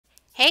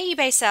Hey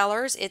eBay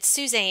sellers, it's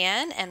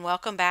Suzanne and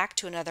welcome back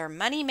to another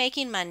Money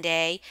Making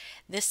Monday.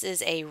 This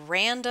is a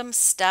random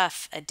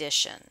stuff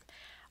edition.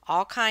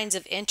 All kinds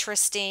of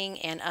interesting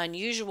and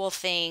unusual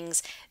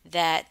things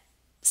that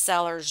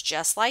sellers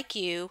just like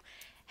you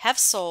have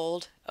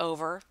sold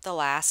over the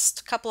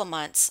last couple of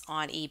months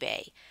on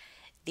eBay.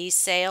 These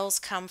sales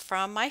come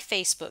from my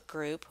Facebook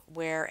group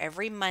where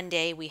every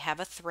Monday we have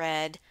a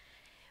thread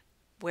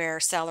where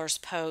sellers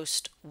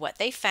post what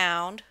they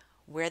found,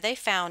 where they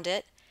found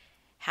it,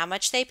 how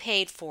much they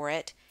paid for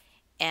it,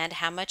 and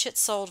how much it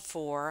sold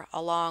for,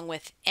 along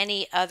with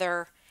any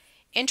other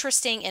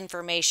interesting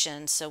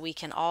information so we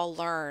can all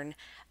learn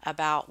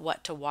about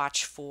what to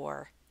watch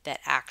for that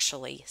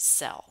actually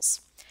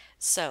sells.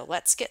 So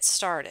let's get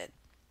started.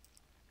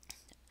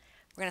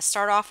 We're going to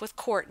start off with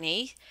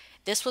Courtney.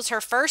 This was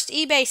her first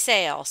eBay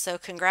sale, so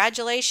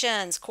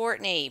congratulations,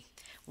 Courtney.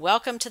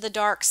 Welcome to the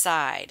dark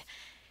side.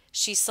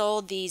 She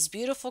sold these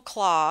beautiful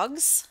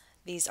clogs.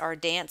 These are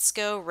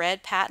Dansko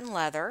red patent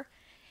leather.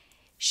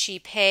 She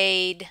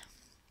paid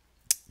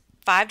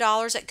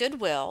 $5 at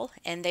Goodwill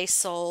and they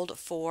sold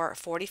for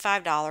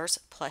 $45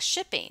 plus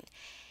shipping.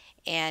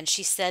 And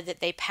she said that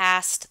they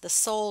passed the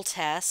sole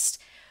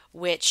test,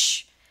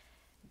 which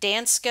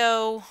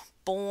Dansko,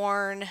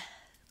 Bourne,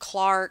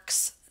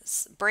 Clark's,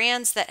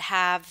 brands that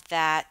have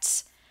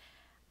that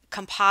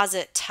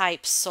composite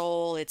type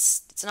sole.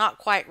 It's not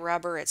quite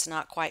rubber, it's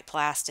not quite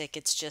plastic,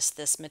 it's just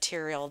this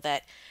material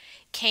that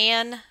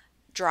can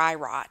dry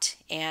rot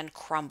and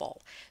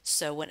crumble.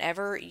 So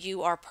whenever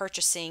you are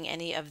purchasing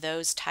any of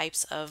those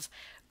types of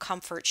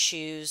comfort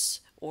shoes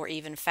or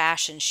even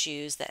fashion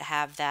shoes that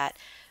have that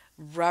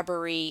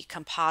rubbery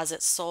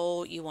composite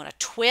sole, you want to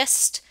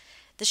twist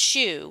the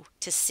shoe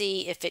to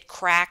see if it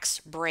cracks,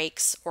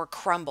 breaks, or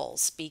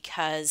crumbles,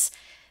 because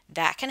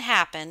that can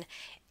happen.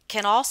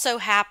 Can also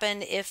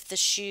happen if the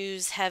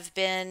shoes have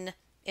been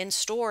in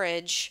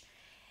storage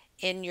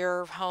in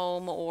your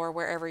home or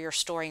wherever you're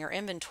storing your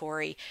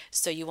inventory.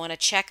 So you want to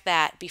check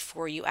that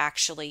before you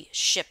actually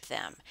ship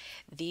them.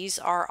 These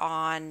are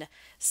on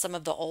some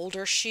of the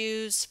older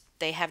shoes.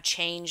 They have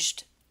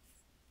changed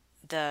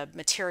the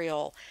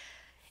material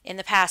in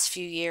the past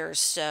few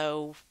years.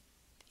 So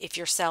if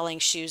you're selling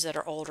shoes that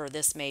are older,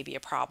 this may be a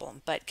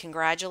problem. But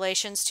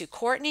congratulations to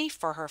Courtney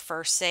for her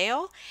first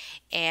sale,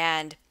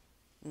 and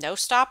no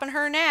stopping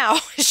her now.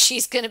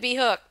 She's going to be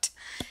hooked.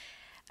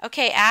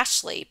 Okay,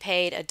 Ashley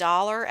paid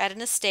 $1 at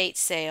an estate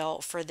sale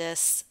for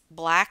this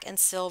black and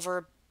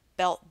silver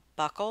belt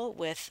buckle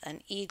with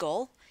an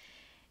eagle.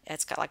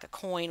 It's got like a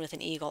coin with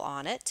an eagle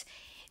on it.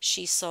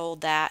 She sold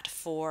that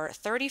for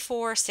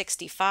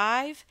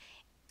 $34.65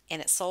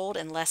 and it sold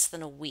in less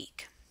than a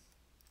week.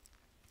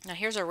 Now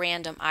here's a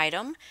random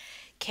item.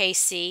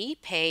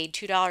 KC paid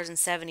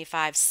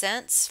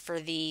 $2.75 for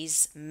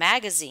these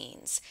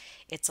magazines.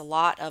 It's a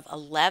lot of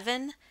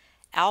 11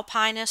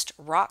 Alpinist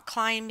rock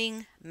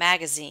climbing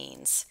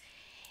magazines,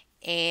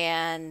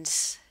 and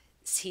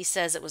he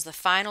says it was the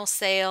final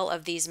sale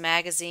of these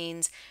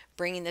magazines,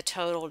 bringing the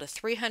total to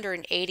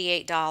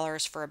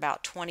 $388 for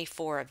about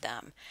 24 of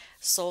them.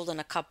 Sold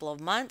in a couple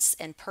of months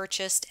and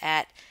purchased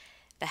at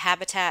the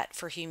Habitat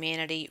for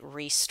Humanity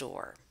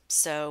Restore.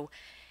 So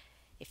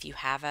if you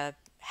have a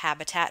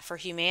Habitat for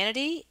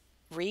Humanity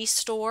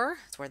Restore,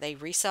 it's where they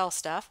resell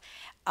stuff,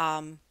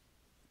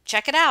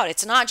 check it out.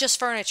 It's not just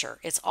furniture.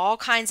 It's all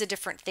kinds of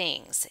different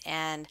things.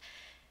 And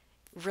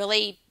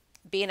really,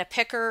 being a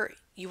picker,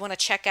 you want to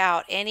check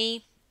out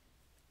any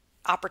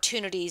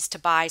opportunities to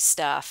buy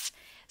stuff.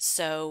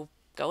 So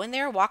go in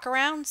there, walk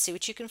around, see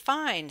what you can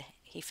find.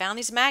 He found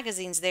these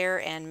magazines there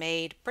and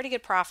made pretty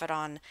good profit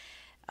on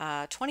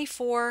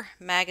 24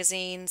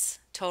 magazines,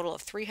 total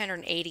of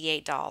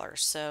 $388.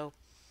 So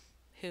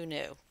who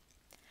knew?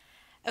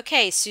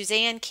 Okay,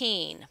 Suzanne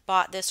Keene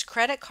bought this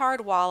credit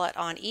card wallet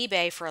on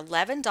eBay for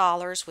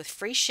 $11 with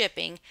free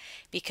shipping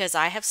because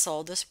I have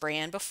sold this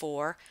brand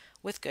before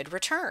with good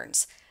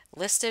returns.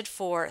 Listed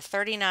for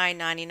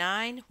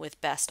 $39.99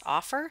 with best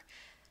offer.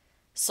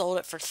 Sold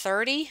it for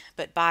 $30,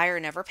 but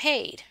buyer never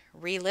paid.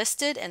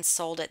 Relisted and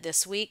sold it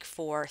this week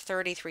for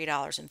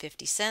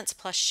 $33.50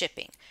 plus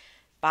shipping.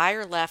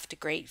 Buyer left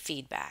great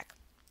feedback.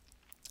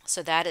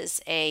 So that is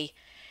a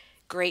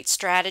great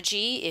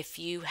strategy if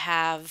you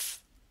have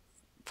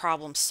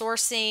problem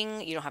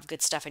sourcing, you don't have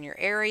good stuff in your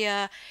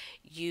area,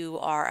 you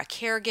are a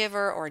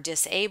caregiver or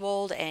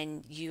disabled,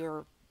 and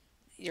your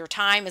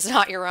time is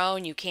not your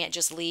own. You can't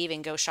just leave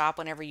and go shop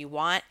whenever you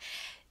want.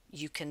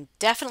 You can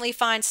definitely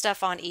find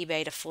stuff on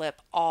eBay to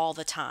flip all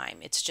the time.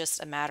 It's just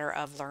a matter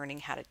of learning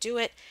how to do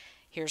it.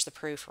 Here's the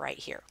proof right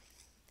here.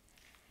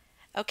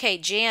 Okay,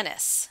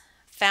 Janice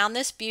found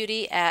this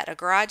beauty at a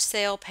garage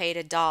sale, paid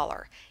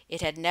 $1.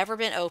 It had never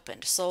been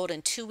opened, sold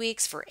in 2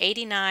 weeks for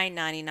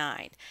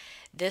 $89.99.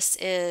 This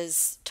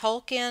is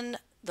Tolkien,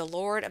 The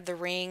Lord of the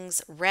Rings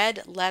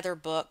red leather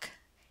book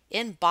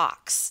in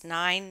box,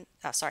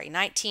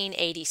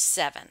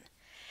 1987.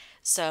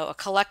 So a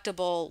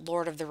collectible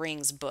Lord of the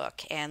Rings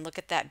book. And look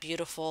at that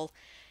beautiful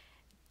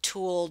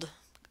tooled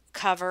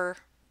cover.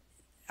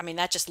 I mean,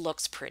 that just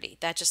looks pretty.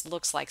 That just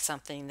looks like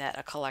something that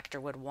a collector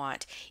would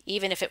want.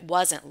 Even if it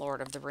wasn't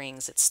Lord of the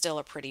Rings, it's still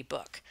a pretty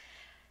book.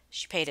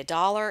 She paid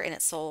 $1 and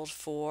it sold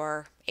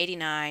for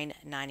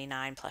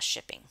 $89.99 plus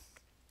shipping.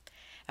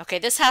 Okay,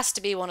 this has to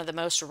be one of the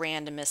most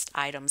randomest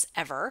items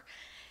ever.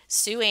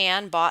 Sue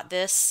Ann bought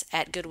this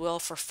at Goodwill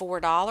for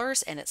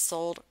 $4 and it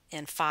sold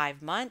in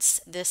 5 months.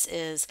 This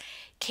is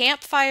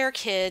Campfire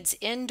Kids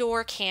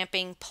Indoor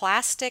Camping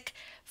Plastic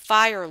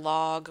Fire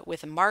Log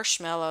with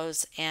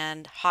marshmallows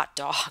and hot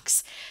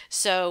dogs.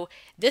 So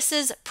this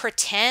is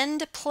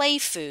pretend play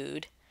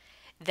food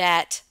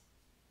that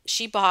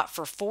she bought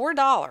for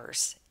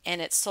 $4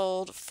 and it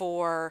sold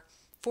for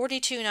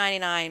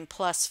 $42.99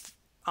 plus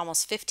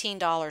almost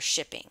 $15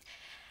 shipping.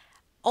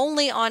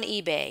 Only on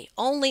eBay,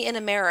 only in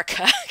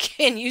America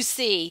can you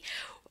see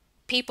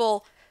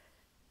people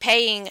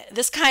paying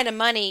this kind of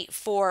money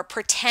for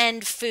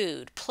pretend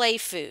food, play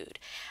food.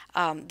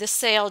 This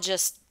sale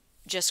just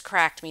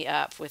cracked me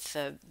up with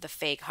the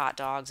fake hot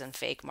dogs and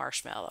fake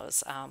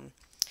marshmallows.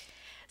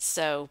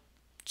 So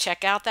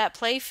check out that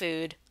play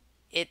food.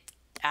 It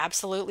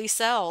absolutely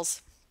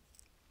sells.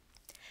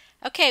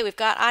 Okay, we've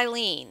got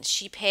Eileen.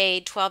 She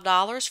paid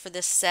 $12 for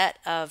this set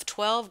of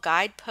 12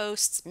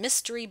 Guideposts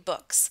mystery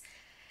books.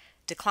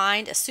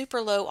 Declined a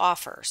super low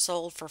offer,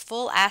 sold for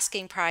full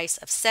asking price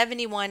of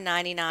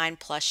 $71.99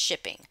 plus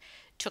shipping.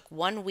 Took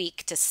 1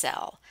 week to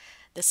sell.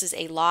 This is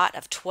a lot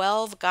of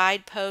 12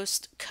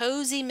 Guidepost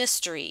cozy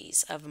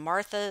mysteries of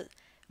Martha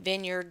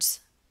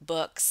Vineyard's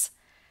books,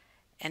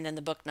 and then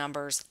the book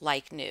numbers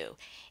like new.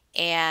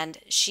 And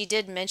she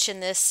did mention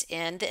this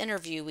in the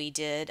interview we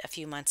did a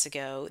few months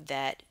ago,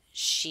 that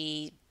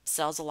she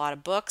sells a lot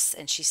of books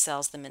and she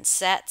sells them in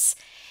sets.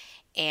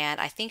 And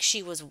I think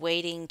she was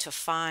waiting to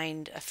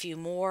find a few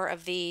more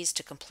of these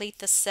to complete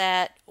the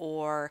set,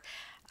 or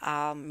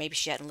maybe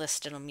she hadn't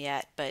listed them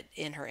yet, but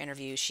in her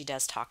interview she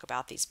does talk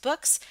about these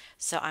books,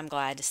 so I'm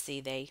glad to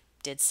see they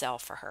did sell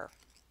for her.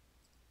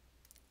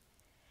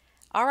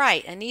 All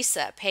right,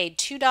 Anissa paid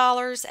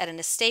 $2 at an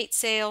estate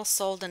sale,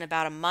 sold in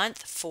about a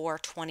month for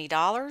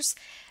 $20.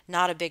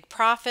 Not a big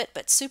profit,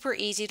 but super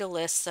easy to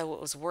list, so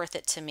it was worth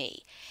it to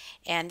me.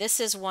 And this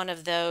is one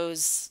of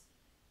those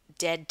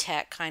dead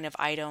tech kind of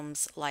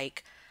items,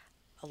 like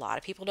a lot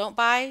of people don't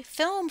buy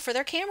film for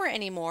their camera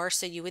anymore,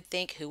 so you would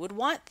think, who would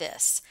want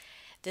this?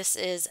 This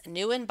is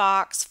new in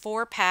box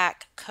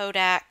 4-pack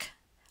Kodak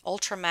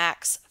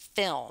Ultramax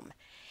film,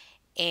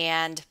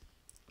 and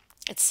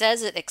it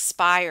says it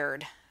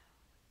expired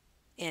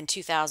in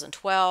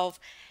 2012.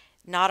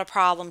 Not a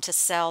problem to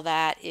sell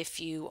that if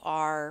you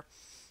are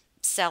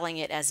selling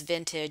it as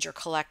vintage or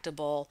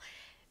collectible,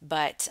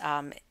 but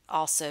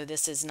also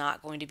this is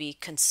not going to be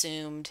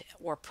consumed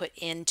or put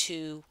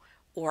into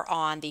or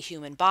on the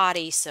human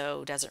body,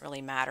 so it doesn't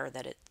really matter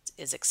that it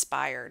is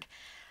expired.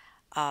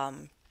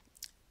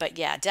 But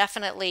yeah,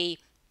 definitely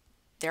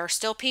there are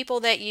still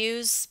people that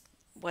use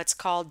what's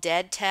called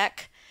dead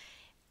tech.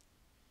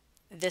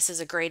 This is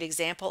a great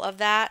example of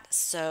that.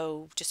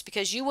 So just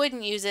because you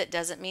wouldn't use it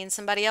doesn't mean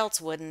somebody else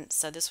wouldn't.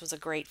 So this was a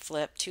great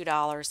flip.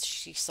 $2.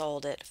 She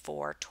sold it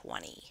for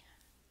 $20.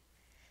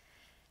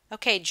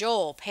 Okay,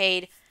 Joel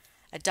paid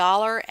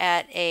 $1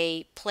 at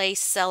a place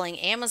selling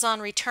Amazon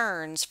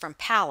returns from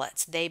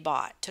pallets they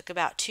bought. Took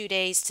about 2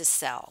 days to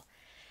sell.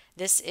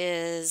 This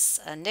is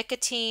a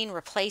nicotine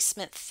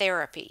replacement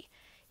therapy.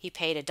 He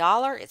paid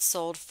 $1. It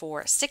sold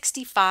for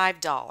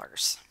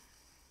 $65.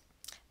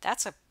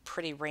 That's a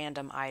pretty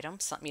random item,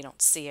 something you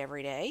don't see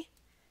every day.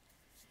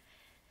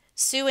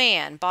 Sue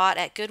Ann bought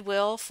at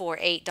Goodwill for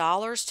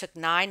 $8, took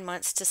 9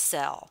 months to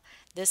sell.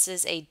 This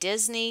is a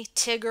Disney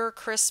Tigger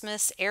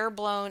Christmas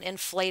air-blown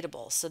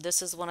inflatable. So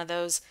this is one of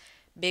those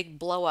big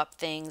blow-up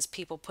things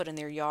people put in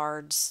their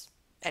yards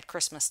at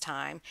Christmas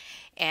time.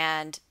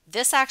 And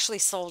this actually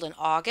sold in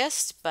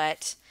August,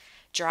 but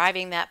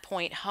driving that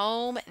point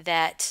home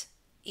that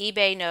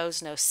eBay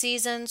knows no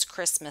seasons,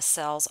 Christmas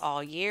sells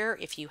all year.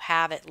 If you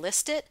have it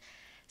listed,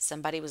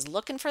 somebody was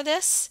looking for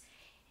this,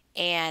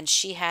 and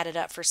she had it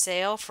up for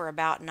sale for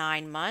about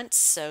 9 months.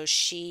 So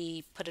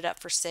she put it up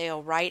for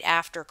sale right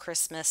after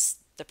Christmas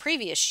the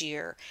previous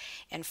year,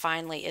 and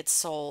finally it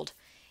sold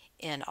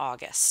in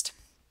August.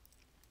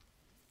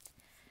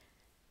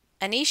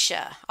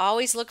 Anisha,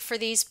 always look for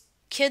these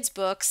kids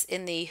books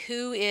in the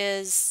Who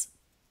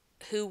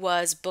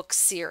Was book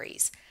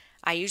series.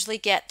 I usually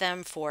get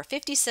them for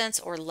 50 cents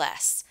or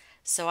less,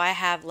 so I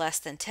have less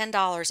than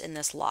 $10 in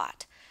this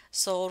lot.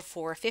 Sold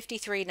for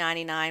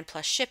 $53.99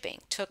 plus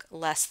shipping. Took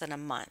less than a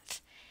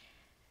month.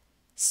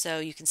 So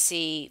you can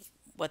see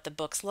what the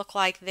books look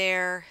like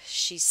there.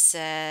 She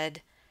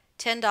said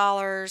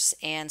 $10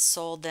 and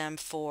sold them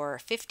for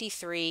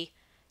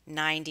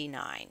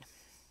 $53.99.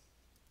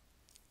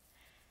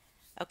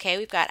 Okay,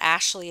 we've got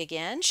Ashley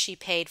again. She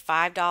paid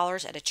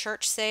 $5 at a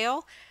church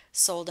sale,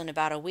 sold in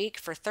about a week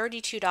for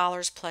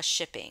 $32 plus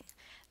shipping.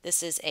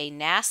 This is a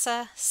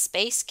NASA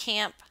Space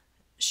Camp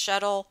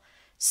Shuttle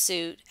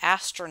suit,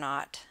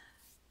 astronaut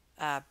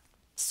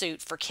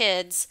suit for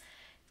kids,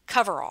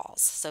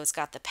 coveralls. So it's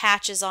got the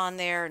patches on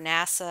there,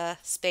 NASA,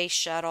 Space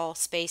Shuttle,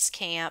 Space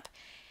Camp.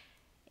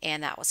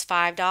 and that was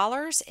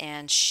 $5,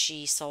 and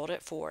she sold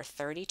it for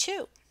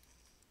 $32.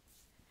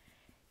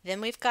 Then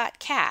we've got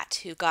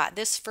Kat, who got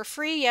this for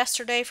free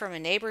yesterday from a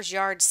neighbor's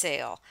yard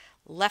sale.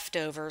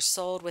 Leftovers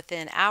sold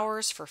within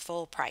hours for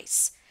full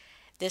price.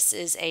 This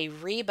is a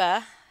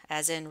Reba,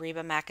 as in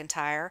Reba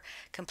McEntire,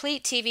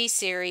 complete TV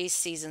series,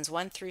 seasons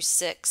 1 through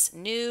 6,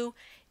 new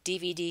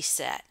DVD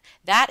set.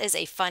 That is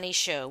a funny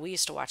show. We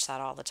used to watch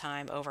that all the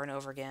time, over and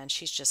over again.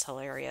 She's just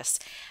hilarious.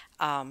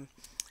 I'm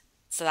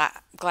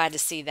glad to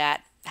see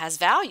that has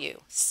value.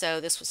 So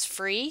this was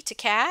free to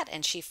Kat,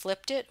 and she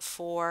flipped it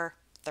for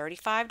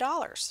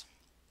 $35.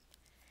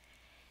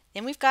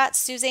 Then we've got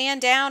Suzanne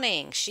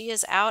Downing. She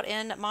is out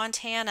in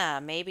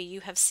Montana. Maybe you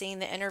have seen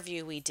the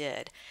interview we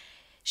did.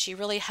 She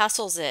really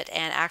hustles it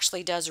and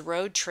actually does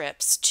road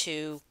trips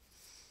to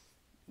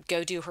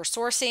go do her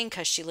sourcing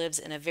because she lives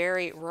in a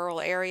very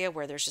rural area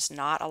where there's just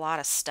not a lot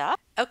of stuff.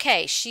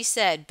 Okay, she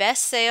said,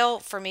 best sale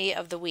for me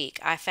of the week.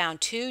 I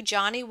found 2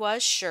 Johnny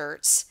Was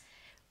shirts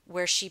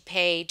where she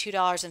paid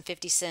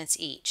 $2.50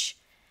 each.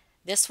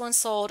 This one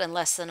sold in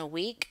less than a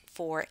week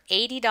for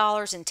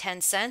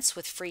 $80.10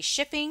 with free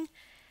shipping.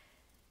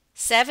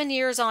 7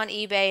 years on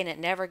eBay and it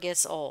never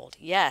gets old.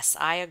 Yes,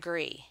 I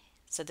agree.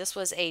 So this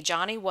was a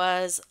Johnny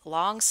Was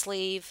long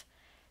sleeve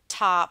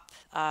top.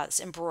 It's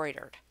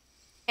embroidered.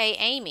 Okay,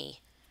 Amy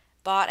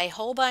bought a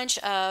whole bunch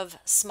of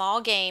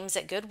small games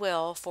at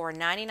Goodwill for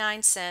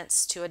 99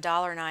 cents to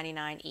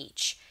 $1.99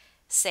 each.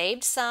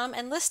 Saved some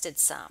and listed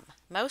some.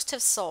 Most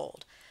have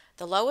sold.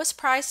 The lowest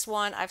priced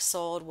one I've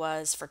sold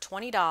was for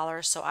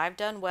 $20, so I've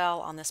done well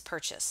on this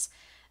purchase.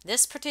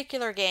 This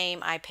particular game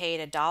I paid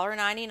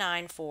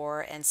 $1.99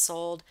 for and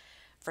sold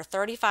for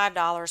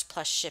 $35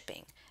 plus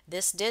shipping.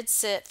 This did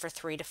sit for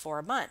 3 to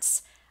 4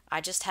 months. I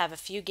just have a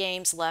few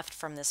games left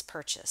from this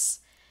purchase.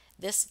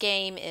 This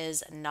game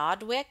is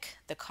Nodwick,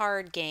 the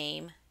card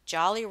game,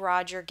 Jolly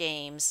Roger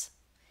Games,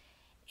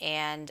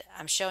 and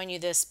I'm showing you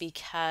this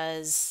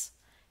because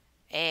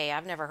A,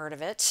 I've never heard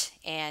of it,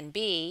 and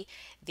B,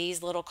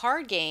 these little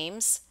card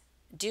games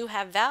do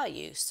have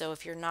value. So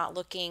if you're not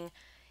looking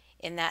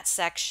in that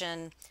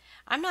section,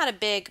 I'm not a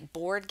big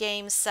board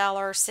game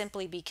seller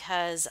simply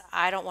because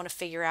I don't want to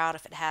figure out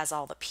if it has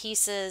all the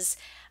pieces.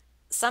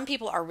 Some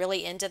people are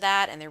really into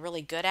that and they're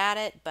really good at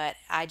it, but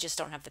I just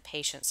don't have the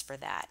patience for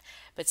that.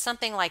 But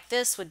something like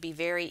this would be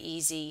very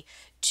easy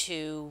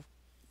to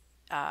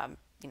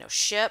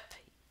ship,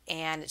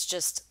 and it's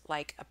just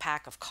like a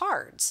pack of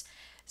cards.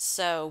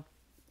 So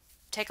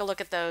take a look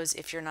at those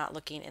if you're not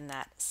looking in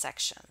that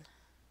section.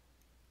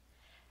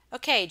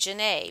 Okay,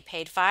 Janae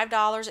paid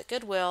 $5 at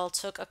Goodwill,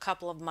 took a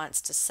couple of months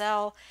to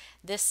sell.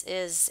 This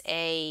is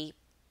a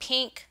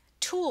pink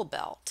tool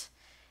belt,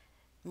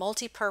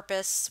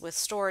 multi-purpose with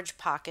storage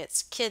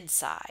pockets, kid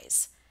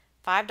size.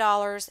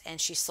 $5,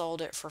 and she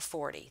sold it for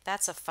 $40.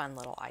 That's a fun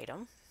little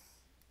item.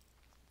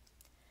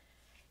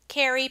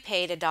 Carrie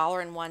paid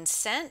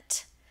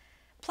 $1.01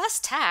 plus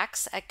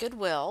tax at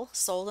Goodwill,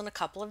 sold in a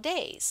couple of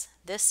days.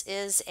 This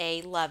is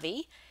a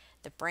Lovey.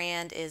 The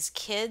brand is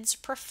Kids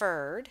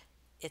Preferred.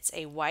 It's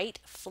a white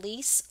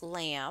fleece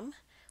lamb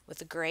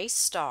with a gray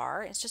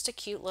star. It's just a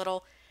cute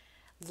little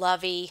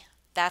Lovey.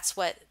 That's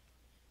what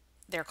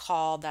they're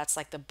called. That's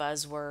like the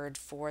buzzword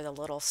for the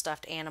little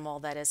stuffed animal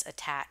that is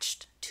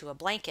attached to a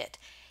blanket.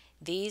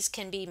 These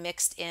can be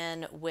mixed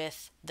in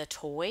with the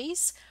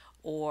toys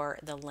or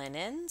the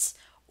linens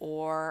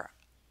or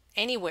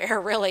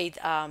anywhere really.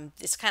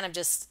 It's kind of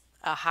just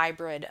a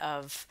hybrid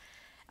of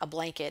a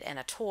blanket and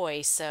a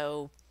toy,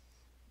 so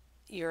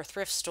your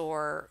thrift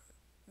store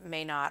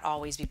may not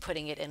always be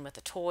putting it in with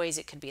the toys.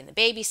 It could be in the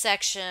baby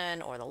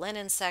section or the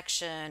linen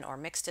section or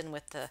mixed in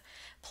with the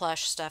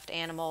plush stuffed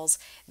animals.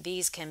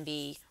 These can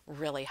be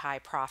really high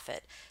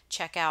profit.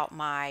 Check out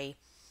my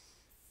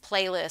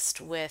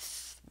playlist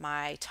with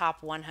my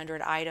top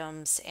 100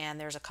 items, and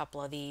there's a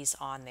couple of these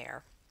on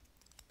there.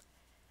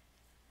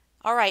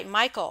 All right,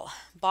 Michael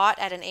bought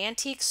at an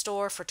antique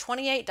store for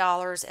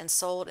 $28 and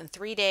sold in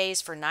 3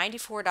 days for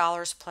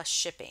 $94 plus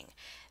shipping.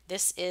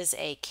 This is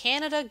a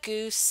Canada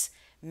Goose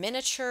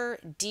miniature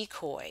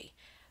decoy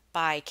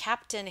by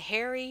Captain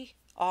Harry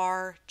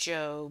R.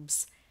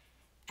 Jobs,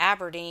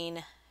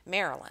 Aberdeen,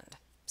 Maryland.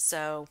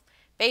 So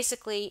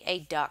basically a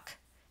duck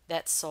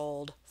that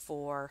sold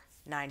for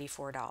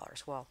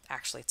 $94. Well,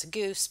 actually it's a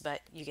goose,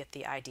 but you get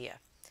the idea.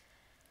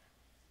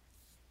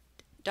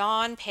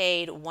 Dawn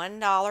paid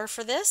 $1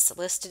 for this,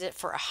 listed it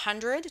for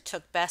 $100,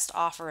 took best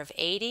offer of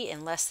 $80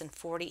 in less than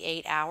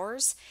 48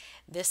 hours.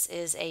 This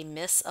is a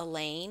Miss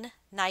Elaine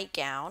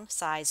nightgown,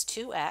 size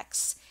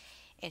 2X,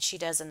 and she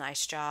does a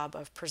nice job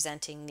of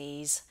presenting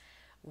these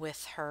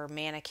with her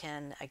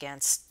mannequin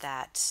against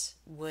that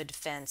wood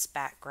fence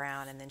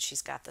background, and then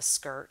she's got the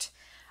skirt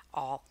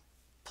all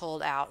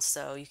pulled out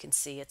so you can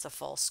see it's a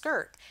full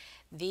skirt.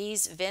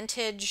 These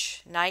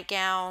vintage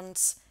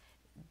nightgowns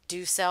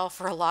do sell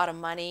for a lot of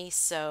money,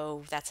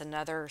 so that's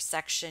another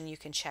section you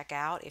can check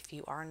out if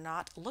you are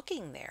not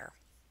looking there.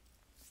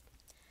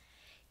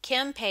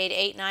 Kim paid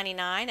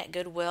 $8.99 at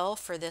Goodwill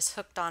for this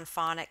Hooked on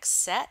Phonics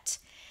set,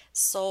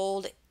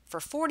 sold for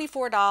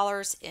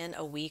 $44 in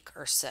a week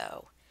or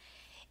so.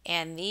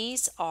 And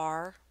these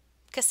are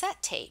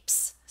cassette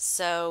tapes.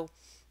 So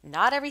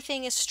not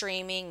everything is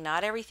streaming,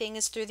 not everything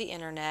is through the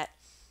internet.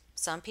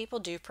 Some people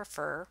do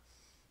prefer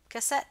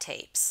cassette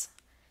tapes.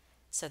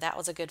 So that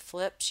was a good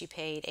flip. She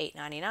paid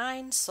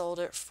 $8.99, sold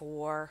it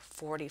for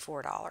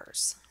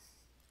 $44.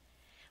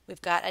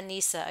 We've got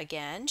Anissa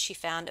again. She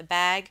found a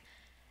bag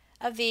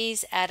of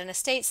these at an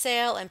estate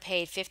sale and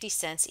paid 50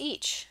 cents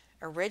each.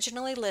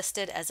 Originally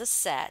listed as a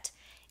set,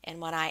 and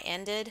when I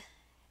ended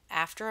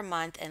after a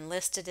month and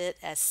listed it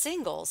as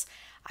singles,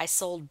 I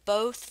sold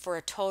both for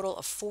a total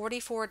of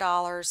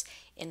 $44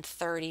 in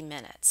 30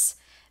 minutes.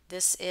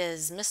 This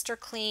is Mr.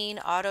 Clean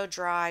Auto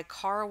Dry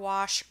Car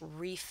Wash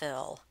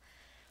Refill.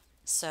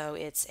 So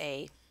it's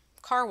a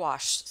car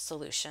wash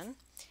solution.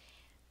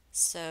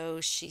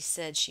 So she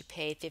said she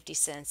paid 50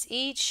 cents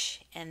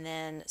each and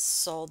then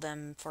sold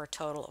them for a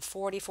total of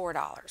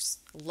 $44.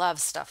 Love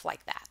stuff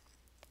like that.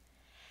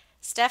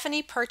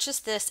 Stephanie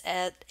purchased this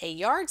at a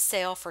yard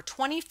sale for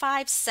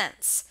 25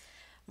 cents.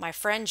 My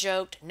friend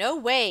joked, "No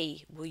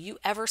way will you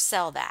ever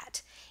sell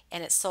that."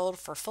 And it sold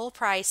for full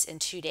price in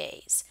 2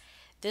 days.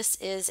 This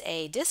is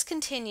a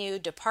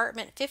discontinued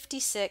Department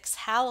 56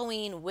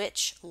 Halloween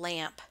witch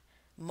lamp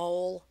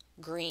mole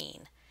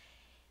green.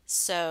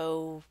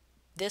 So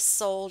this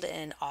sold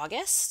in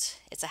August.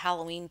 It's a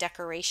Halloween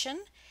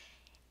decoration.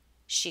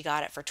 She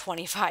got it for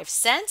 25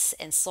 cents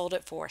and sold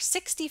it for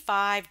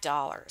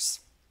 $65.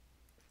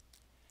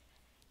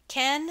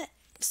 Ken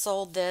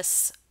sold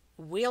this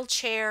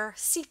wheelchair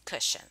seat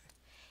cushion.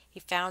 He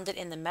found it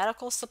in the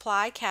medical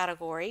supply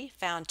category,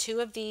 found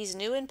 2 of these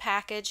new in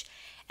package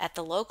at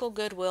the local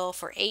Goodwill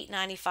for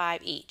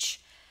 $8.95 each.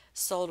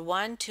 Sold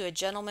one to a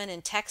gentleman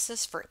in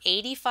Texas for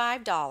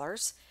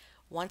 $85.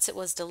 Once it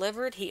was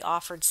delivered, he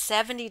offered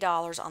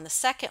 $70 on the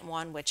second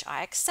one, which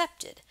I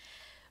accepted.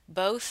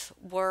 Both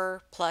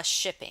were plus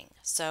shipping,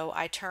 so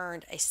I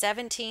turned a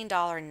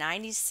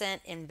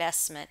 $17.90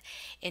 investment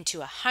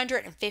into a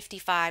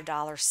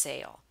 $155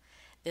 sale.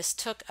 This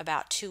took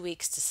about 2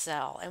 weeks to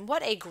sell, and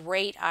what a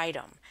great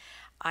item.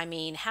 I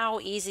mean, how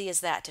easy is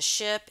that to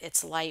ship?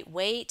 It's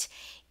lightweight,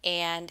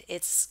 and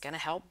it's going to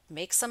help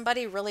make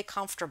somebody really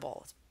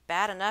comfortable. It's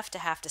bad enough to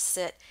have to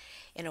sit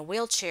in a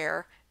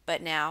wheelchair,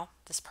 but now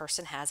this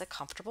person has a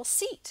comfortable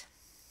seat.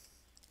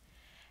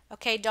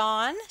 Okay,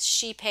 Dawn,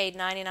 she paid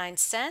 99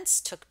 cents,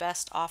 took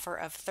best offer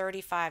of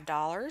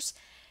 $35,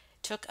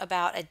 took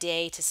about a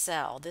day to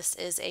sell. This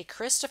is a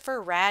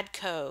Christopher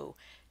Radko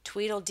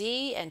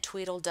Tweedledee and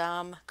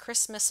Tweedledum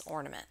Christmas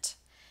ornament.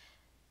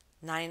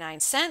 99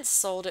 cents,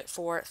 sold it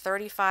for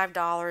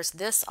 $35.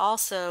 This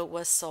also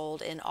was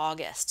sold in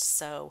August.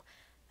 So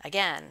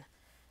again,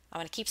 I'm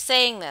going to keep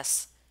saying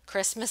this.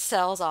 Christmas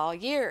sells all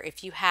year.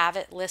 If you have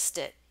it, list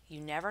it. You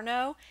never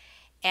know.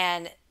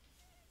 And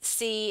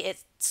see,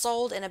 it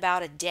sold in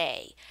about a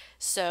day.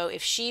 So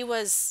if she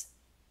was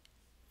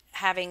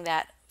having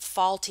that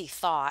faulty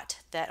thought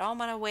that, oh, I'm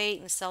going to wait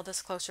and sell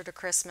this closer to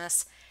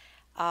Christmas,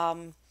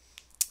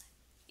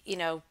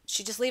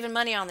 she's just leaving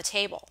money on the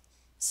table.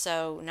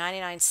 So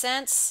 99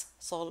 cents,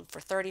 sold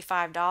for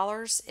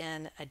 $35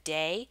 in a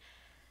day.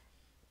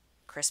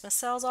 Christmas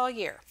sells all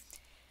year.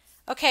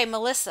 Okay,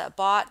 Melissa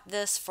bought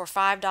this for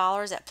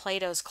 $5 at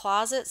Plato's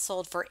Closet,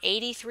 sold for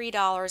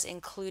 $83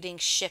 including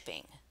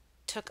shipping.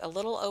 Took a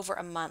little over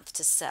a month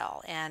to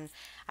sell, and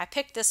I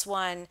picked this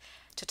one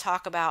to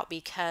talk about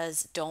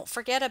because don't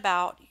forget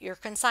about your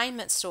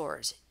consignment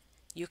stores.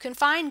 You can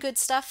find good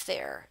stuff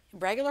there,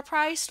 regular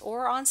priced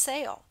or on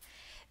sale.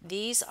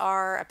 These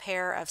are a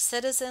pair of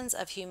Citizens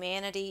of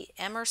Humanity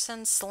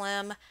Emerson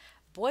Slim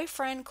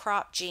boyfriend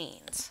crop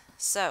jeans.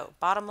 So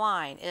bottom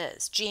line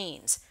is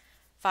jeans,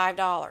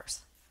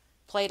 $5.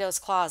 Plato's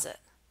Closet,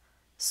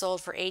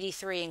 sold for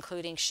 $83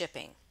 including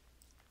shipping.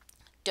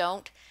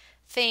 Don't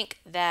think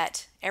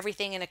that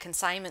everything in a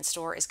consignment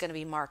store is going to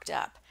be marked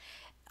up.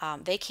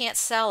 They can't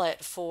sell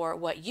it for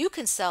what you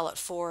can sell it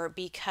for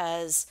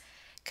because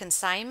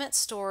consignment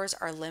stores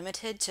are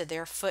limited to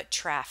their foot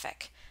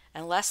traffic.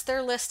 Unless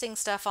they're listing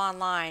stuff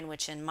online,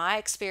 which in my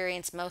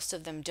experience, most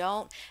of them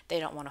don't. They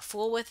don't want to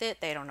fool with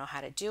it. They don't know how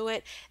to do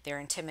it. They're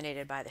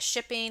intimidated by the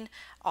shipping,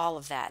 all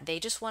of that. They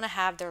just want to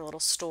have their little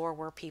store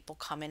where people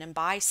come in and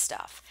buy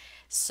stuff.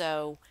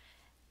 So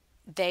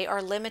they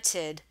are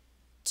limited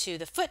to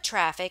the foot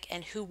traffic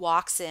and who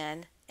walks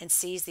in and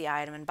sees the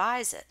item and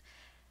buys it.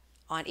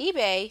 On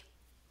eBay,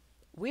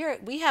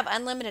 we have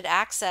unlimited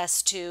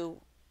access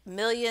to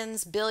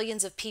millions,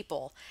 billions of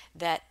people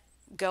that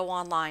go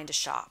online to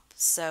shop.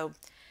 So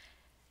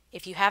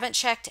if you haven't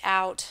checked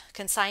out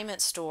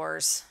consignment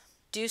stores,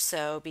 do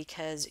so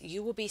because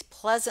you will be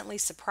pleasantly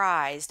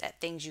surprised at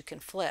things you can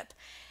flip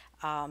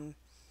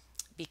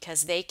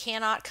because they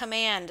cannot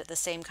command the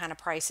same kind of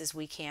prices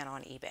we can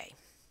on eBay.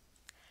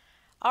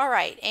 All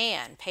right,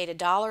 Anne paid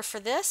 $1 for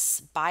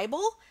this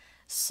Bible,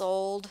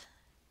 sold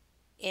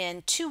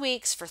in 2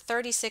 weeks for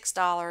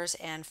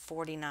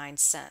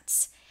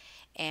 $36.49.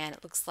 And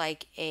it looks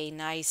like a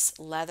nice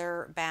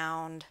leather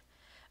bound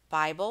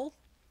Bible.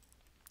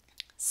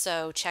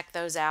 So check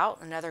those out.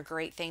 Another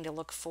great thing to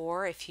look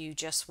for if you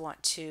just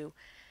want to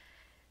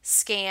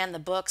scan the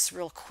books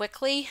real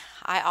quickly.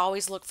 I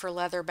always look for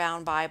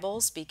leather-bound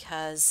Bibles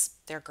because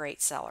they're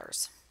great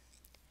sellers.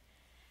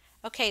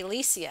 Okay,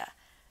 Licia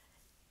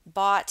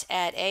bought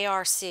at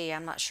ARC,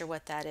 I'm not sure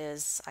what that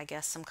is, I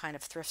guess some kind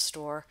of thrift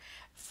store,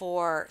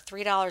 for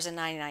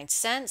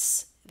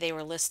 $3.99. They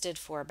were listed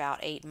for about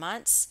 8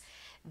 months.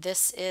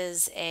 This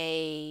is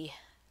a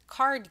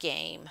card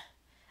game,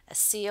 a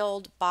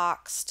sealed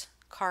boxed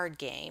card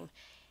game.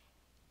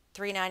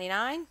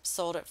 $3.99,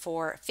 sold it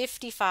for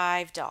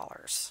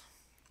 $55.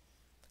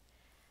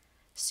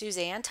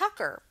 Suzanne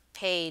Tucker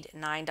paid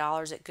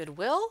 $9 at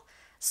Goodwill,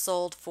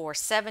 sold for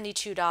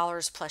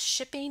 $72 plus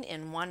shipping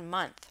in 1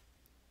 month.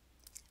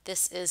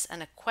 This is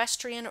an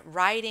equestrian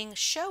riding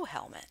show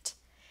helmet.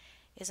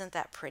 Isn't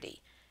that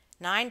pretty?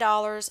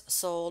 $9,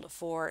 sold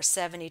for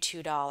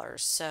 $72.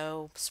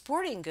 So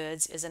sporting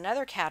goods is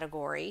another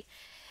category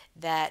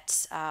that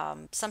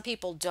some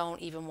people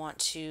don't even want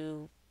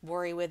to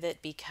worry with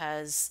it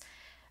because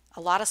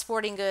a lot of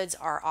sporting goods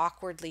are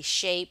awkwardly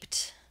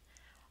shaped,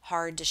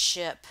 hard to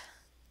ship,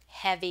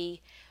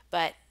 heavy,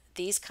 but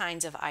these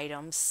kinds of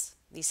items,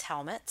 these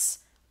helmets,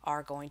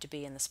 are going to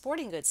be in the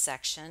sporting goods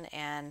section,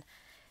 and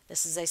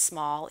this is a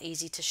small,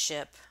 easy to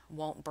ship,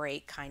 won't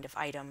break kind of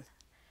item.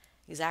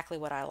 Exactly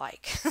what I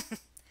like.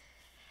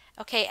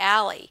 Okay,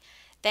 Allie.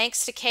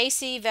 Thanks to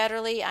Casey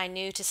Vetterly, I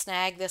knew to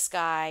snag this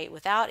guy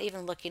without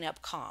even looking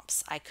up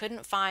comps. I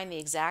couldn't find the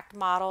exact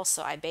model,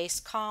 so I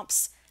based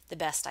comps the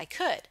best I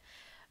could.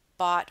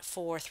 Bought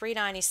for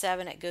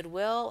 $3.97 at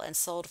Goodwill and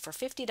sold for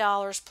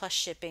 $50 plus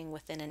shipping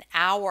within an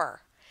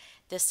hour.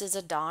 This is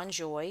a Don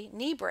Joy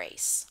knee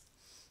brace.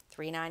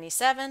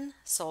 $3.97,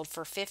 sold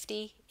for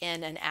 $50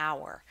 in an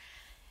hour.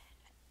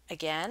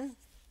 Again,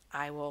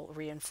 I will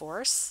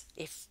reinforce,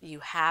 if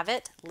you have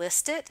it,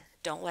 list it.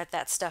 Don't let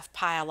that stuff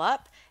pile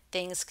up.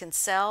 Things can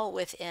sell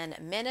within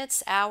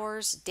minutes,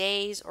 hours,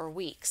 days, or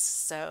weeks.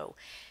 So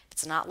if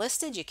it's not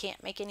listed, you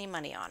can't make any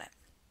money on it.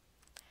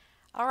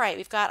 All right,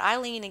 we've got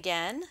Eileen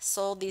again.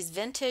 Sold these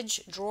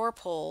vintage drawer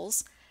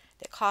pulls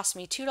that cost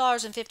me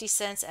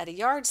 $2.50 at a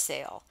yard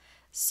sale.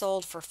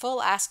 Sold for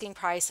full asking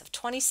price of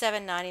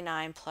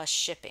 $27.99 plus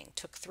shipping.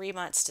 Took 3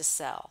 months to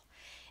sell.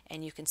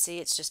 And you can see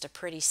it's just a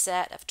pretty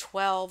set of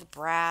 12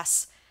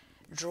 brass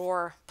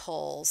drawer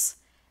pulls.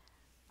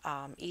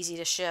 Easy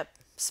to ship,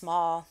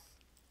 small.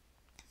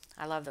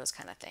 I love those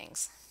kind of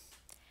things.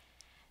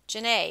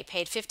 Janae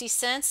paid 50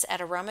 cents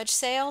at a rummage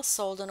sale,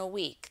 sold in a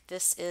week.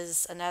 This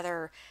is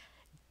another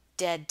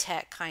dead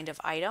tech kind of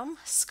item.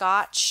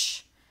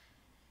 Scotch,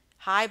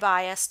 high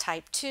bias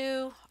type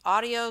 2,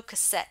 audio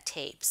cassette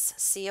tapes,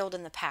 sealed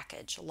in the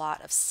package, a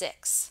lot of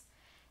 6.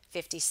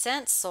 50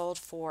 cents, sold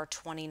for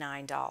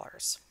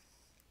 $29.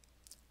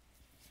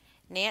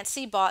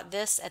 Nancy bought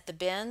this at the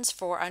bins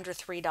for under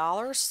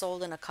 $3,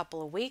 sold in a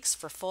couple of weeks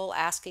for full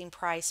asking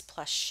price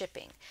plus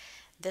shipping.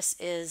 This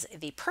is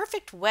the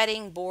Perfect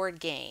Wedding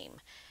board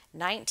game,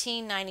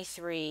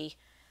 1993,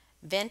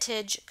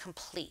 vintage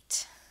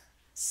complete.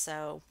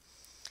 So,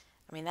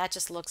 I mean, that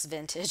just looks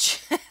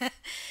vintage.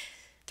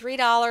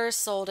 $3,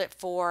 sold it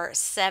for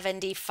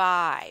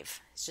 $75.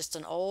 It's just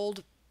an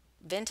old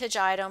vintage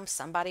item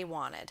somebody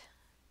wanted.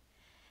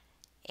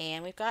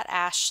 And we've got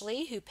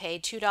Ashley, who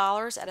paid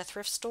 $2 at a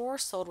thrift store,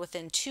 sold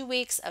within 2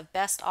 weeks of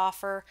best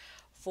offer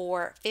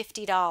for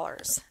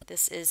 $50.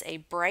 This is a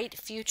Bright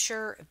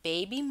Future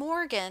Baby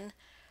Morgan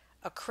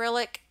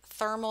acrylic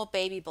thermal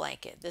baby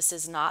blanket. This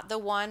is not the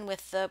one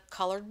with the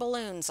colored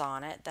balloons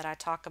on it that I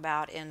talk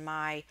about in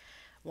my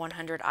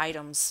 100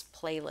 items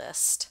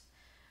playlist.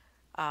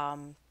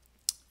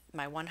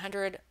 My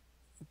 100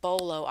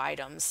 Bolo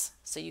items,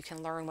 so you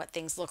can learn what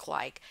things look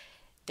like.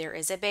 There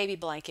is a baby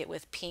blanket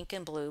with pink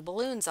and blue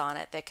balloons on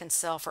it that can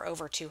sell for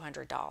over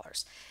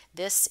 $200.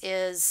 This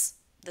is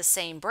the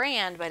same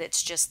brand, but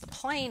it's just the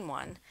plain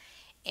one,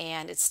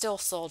 and it's still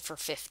sold for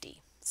 $50.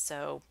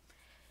 So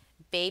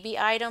baby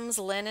items,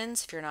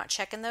 linens, if you're not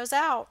checking those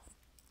out,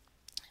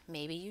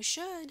 maybe you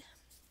should.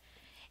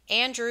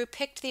 Andrew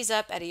picked these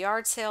up at a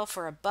yard sale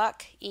for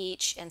 $1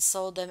 each and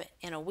sold them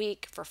in a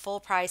week for full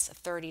price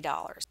of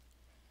 $30.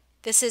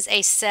 This is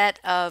a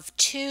set of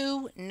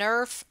 2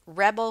 Nerf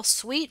Rebel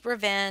Sweet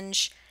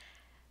Revenge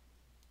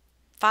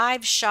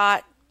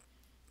 5-shot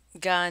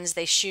guns.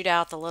 They shoot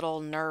out the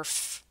little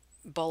Nerf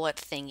bullet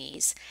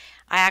thingies.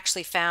 I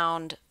actually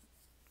found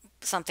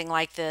something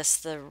like this,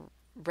 the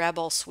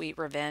Rebel Sweet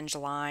Revenge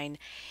line,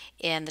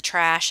 in the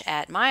trash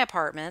at my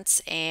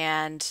apartments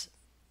and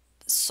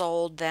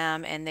sold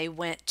them, and they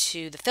went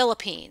to the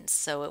Philippines.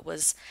 So it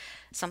was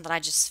something I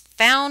just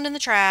found in the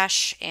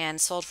trash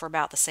and sold for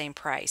about the same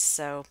price.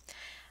 So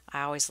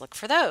I always look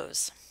for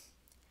those.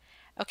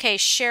 Okay,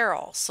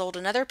 Cheryl sold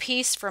another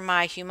piece from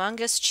my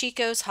humongous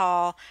Chico's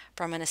haul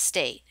from an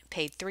estate.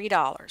 Paid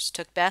 $3.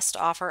 Took best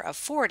offer of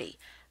 $40.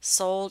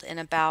 Sold in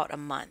about a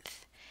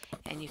month.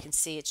 And you can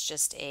see it's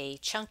just a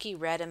chunky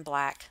red and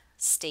black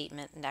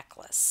statement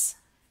necklace.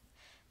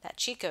 That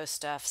Chico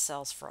stuff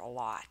sells for a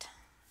lot.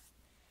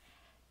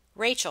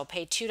 Rachel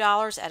paid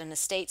 $2 at an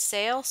estate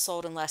sale,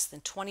 sold in less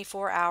than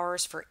 24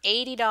 hours for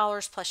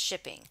 $80 plus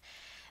shipping.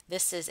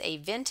 This is a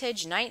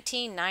vintage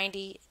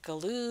 1990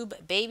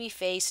 Galoob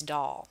babyface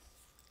doll.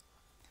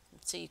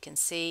 So you can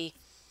see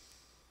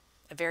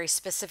a very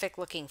specific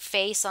looking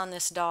face on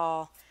this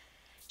doll.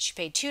 She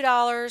paid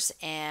 $2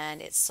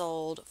 and it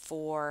sold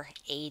for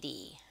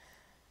 $80.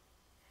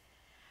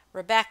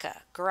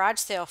 Rebecca, garage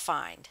sale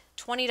find,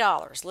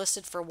 $20,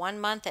 listed for 1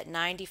 month at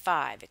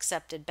 $95,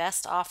 accepted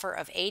best offer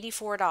of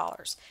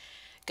 $84,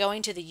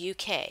 going to the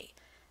UK.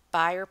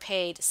 Buyer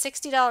paid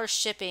 $60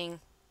 shipping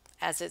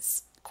as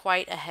it's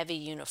quite a heavy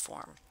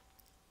uniform.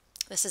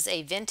 This is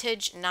a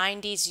vintage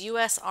 90s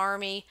U.S.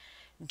 Army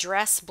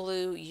dress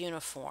blue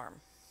uniform.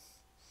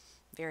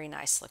 Very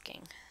nice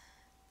looking.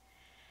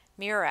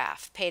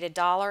 Miraf paid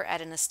 $1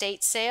 at an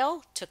estate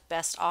sale, took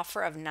best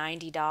offer of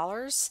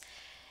 $90.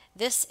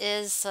 This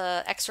is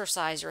an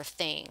exerciser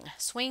thing.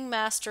 Swing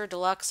Master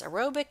Deluxe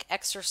Aerobic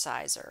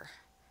Exerciser.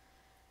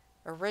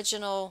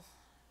 Original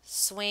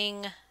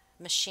swing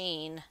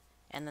machine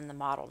and then the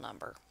model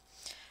number.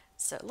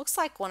 So it looks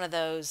like one of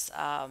those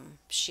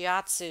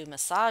shiatsu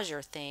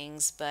massager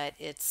things, but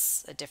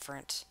it's a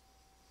different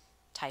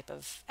type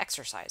of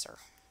exerciser.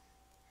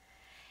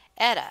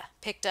 Etta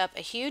picked up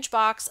a huge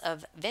box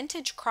of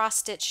vintage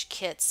cross-stitch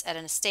kits at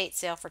an estate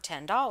sale for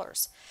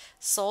 $10.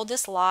 Sold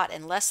this lot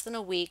in less than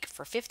a week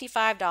for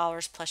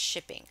 $55 plus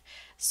shipping.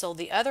 Sold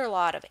the other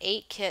lot of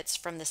 8 kits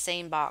from the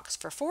same box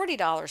for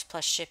 $40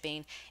 plus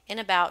shipping in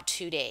about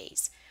 2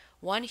 days.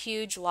 One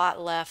huge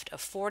lot left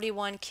of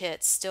 41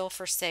 kits still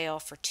for sale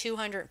for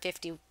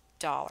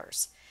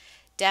 $250.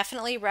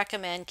 Definitely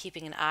recommend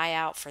keeping an eye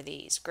out for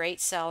these.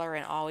 Great seller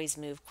and always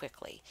move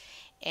quickly.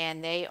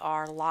 And they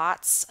are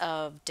lots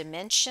of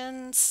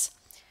dimensions,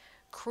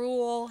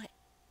 crewel,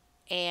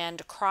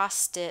 and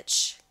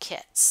cross-stitch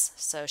kits.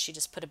 So she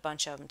just put a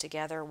bunch of them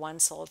together. One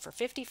sold for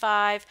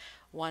 $55,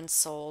 one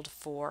sold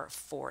for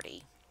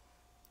 $40.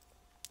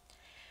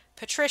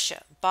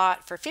 Patricia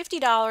bought for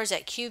 $50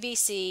 at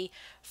QVC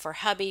for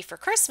hubby for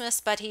Christmas,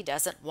 but he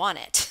doesn't want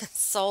it.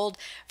 Sold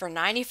for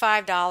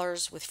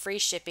 $95 with free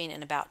shipping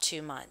in about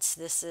 2 months.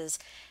 This is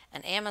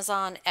an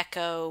Amazon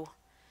Echo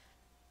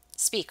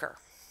speaker.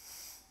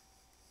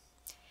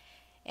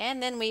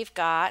 And then we've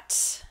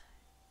got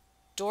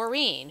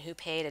Doreen, who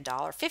paid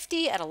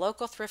 $1.50 at a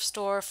local thrift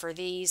store for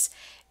these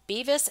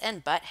Beavis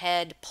and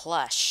Butthead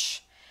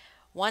plush.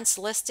 Once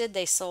listed,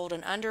 they sold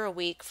in under a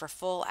week for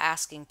full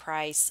asking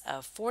price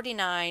of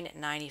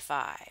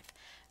 $49.95.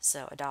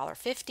 So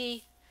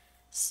 $1.50,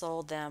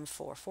 sold them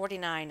for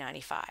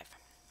 $49.95.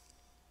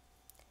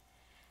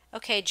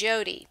 Okay,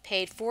 Jody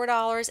paid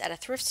 $4 at a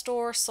thrift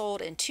store,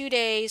 sold in 2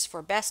 days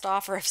for best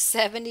offer of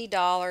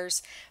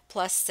 $70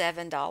 plus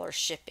 $7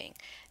 shipping.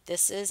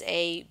 This is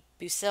a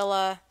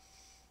Bucilla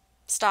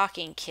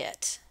stocking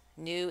kit.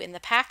 New in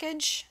the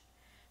package,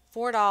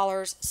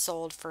 $4,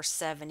 sold for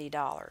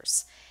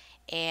 $70.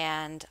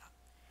 And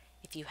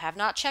if you have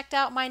not checked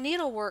out my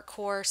needlework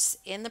course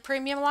in the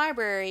Premium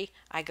Library,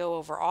 I go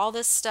over all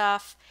this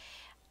stuff.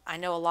 I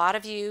know a lot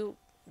of you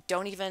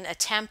don't even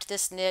attempt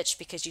this niche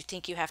because you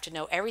think you have to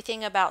know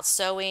everything about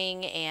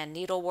sewing and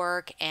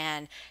needlework,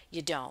 and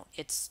you don't.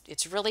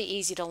 It's really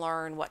easy to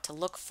learn what to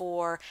look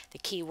for, the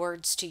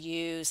keywords to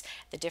use,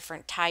 the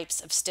different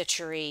types of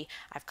stitchery.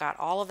 I've got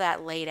all of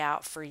that laid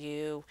out for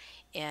you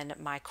in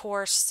my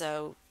course.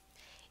 So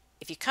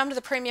if you come to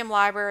the Premium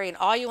Library and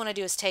all you want to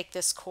do is take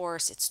this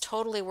course, it's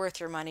totally worth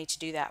your money to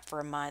do that for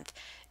a month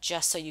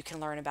just so you can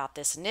learn about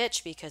this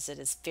niche because it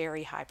is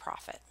very high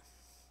profit.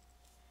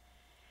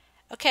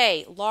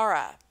 Okay,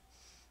 Laura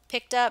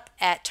picked up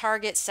at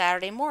Target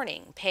Saturday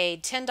morning,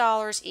 paid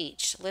 $10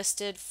 each,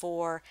 listed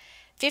for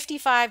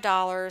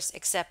 $55,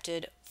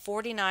 accepted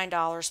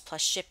 $49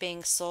 plus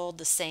shipping, sold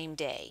the same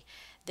day.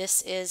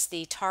 This is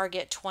the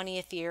Target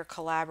 20th Year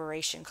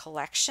Collaboration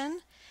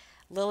Collection.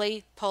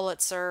 Lily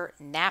Pulitzer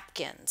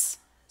napkins.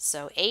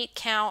 So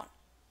 8-count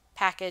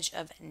package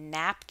of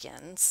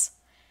napkins.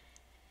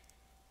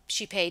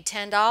 She paid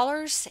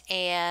 $10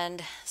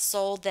 and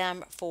sold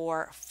them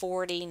for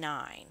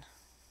 $49.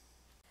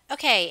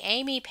 Okay,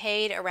 Amy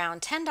paid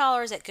around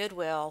 $10 at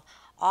Goodwill.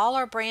 All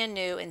are brand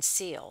new and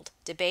sealed.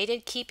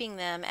 Debated keeping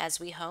them as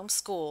we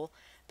homeschool,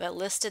 but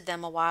listed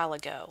them a while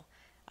ago.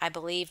 I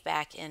believe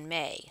back in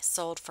May.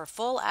 Sold for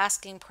full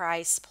asking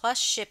price plus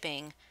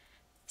shipping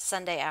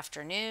Sunday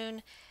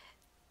afternoon.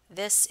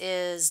 This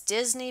is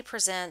Disney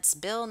Presents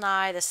Bill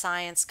Nye the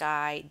Science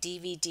Guy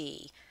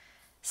DVD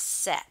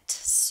set.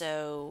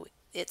 So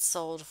it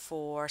sold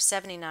for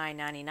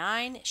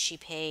 $79.99. She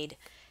paid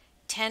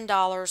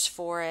 $10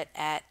 for it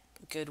at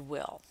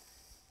Goodwill.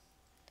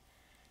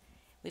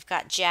 We've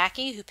got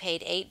Jackie, who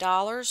paid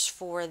 $8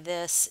 for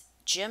this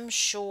Jim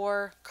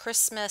Shore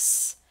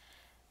Christmas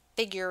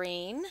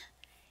figurine,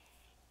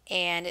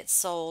 and it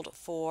sold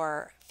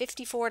for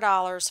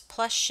 $54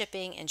 plus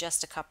shipping in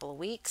just a couple of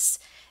weeks.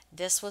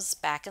 This was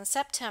back in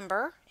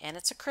September, and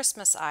it's a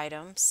Christmas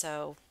item,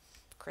 so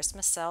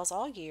Christmas sells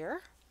all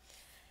year.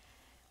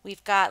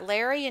 We've got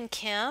Larry and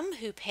Kim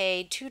who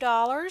paid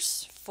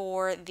 $2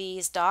 for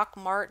these Doc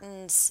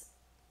Martens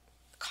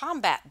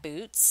combat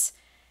boots,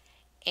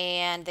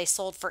 and they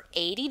sold for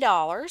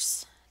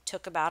 $80.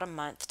 Took about a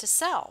month to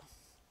sell.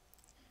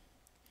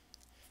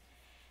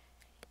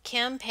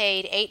 Kim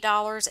paid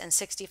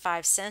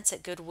 $8.65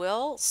 at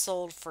Goodwill,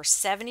 sold for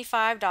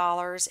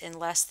 $75 in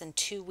less than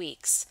 2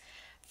 weeks.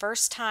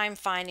 First time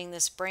finding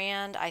this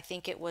brand, I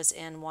think it was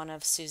in one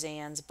of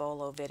Suzanne's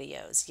Bolo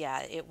videos.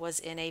 Yeah, it was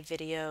in a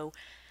video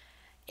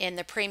in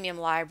the premium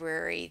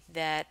library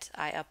that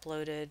I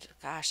uploaded,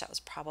 gosh, that was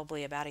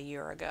probably about a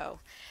year ago.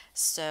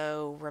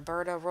 So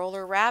Roberta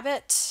Roller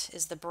Rabbit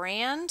is the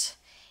brand,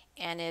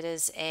 and it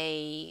is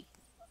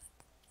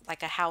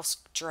like a house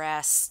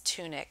dress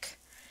tunic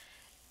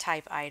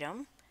type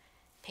item.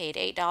 Paid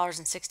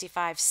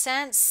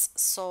 $8.65,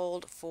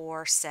 sold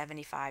for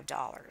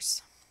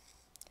 $75.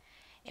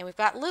 And we've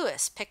got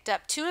Lewis, picked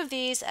up 2 of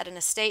these at an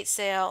estate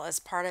sale as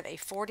part of a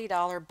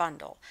 $40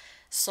 bundle.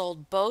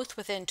 Sold both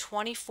within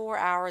 24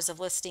 hours of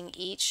listing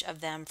each of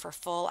them for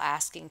full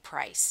asking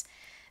price.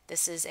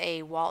 This is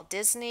a Walt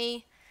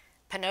Disney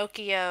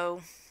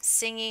Pinocchio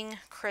singing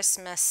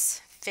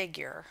Christmas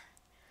figure.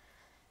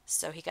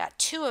 So he got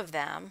 2 of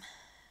them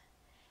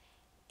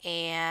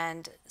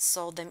and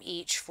sold them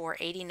each for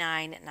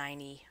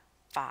 $89.95.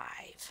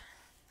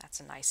 That's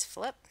a nice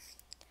flip.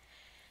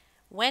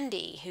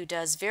 Wendy, who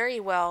does very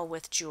well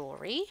with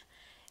jewelry,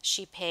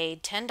 she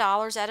paid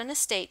 $10 at an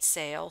estate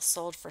sale,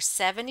 sold for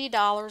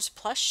 $70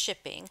 plus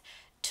shipping,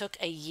 took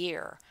a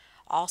year.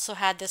 Also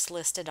had this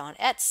listed on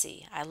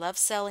Etsy. I love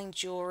selling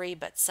jewelry,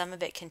 but some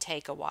of it can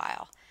take a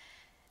while.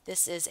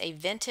 This is a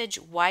vintage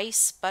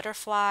Weiss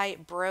butterfly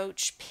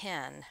brooch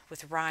pin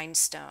with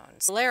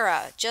rhinestones.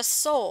 Lara just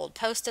sold,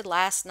 posted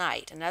last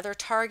night, another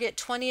Target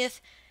 20th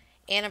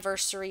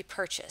anniversary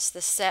purchase.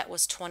 This set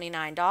was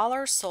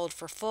 $29, sold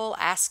for full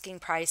asking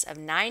price of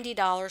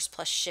 $90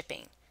 plus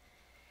shipping.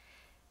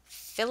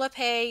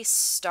 Philippe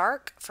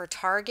Stark for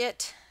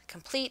Target,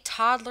 complete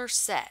toddler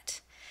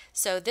set.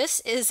 So this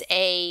is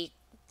a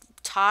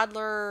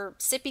toddler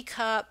sippy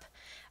cup,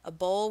 a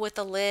bowl with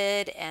a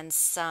lid, and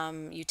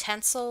some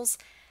utensils,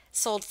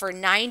 sold for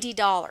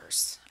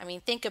 $90. I mean,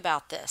 think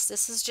about this.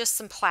 This is just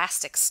some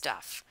plastic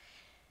stuff.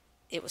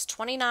 It was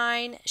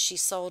 $29. She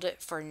sold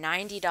it for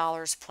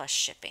 $90 plus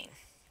shipping.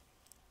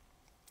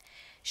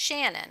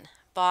 Shannon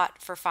bought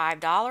for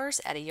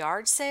 $5 at a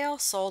yard sale,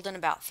 sold in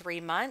about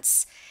 3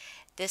 months.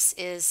 This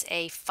is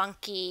a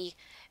funky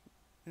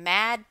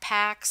Mad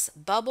Packs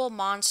Bubble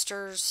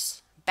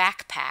Monsters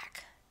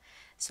backpack.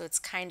 So it's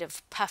kind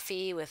of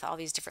puffy with all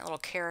these different little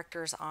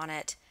characters on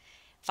it.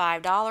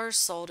 $5,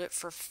 sold it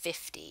for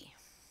 $50.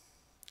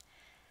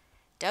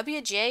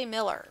 W.J.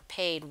 Miller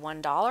paid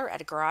 $1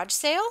 at a garage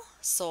sale,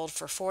 sold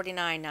for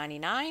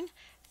 $49.99,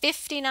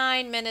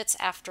 59 minutes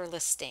after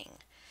listing.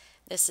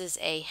 This is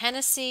a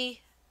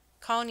Hennessy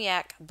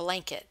cognac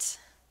blanket,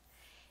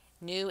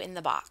 new in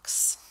the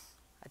box.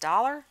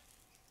 $1,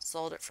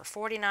 sold it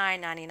for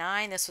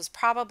 $49.99. This was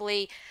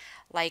probably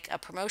like a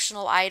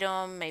promotional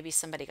item. Maybe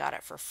somebody got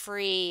it for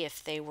free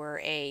if they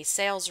were a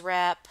sales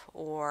rep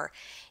or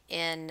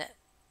in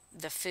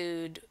the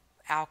food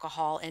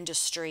alcohol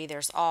industry.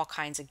 There's all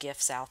kinds of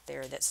gifts out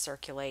there that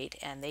circulate,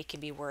 and they can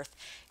be worth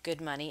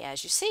good money,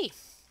 as you see.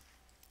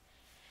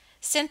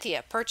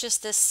 Cynthia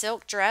purchased this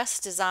silk dress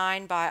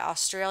designed by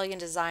Australian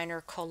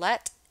designer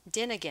Colette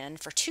Dinnigan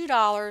for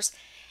 $2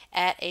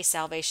 at a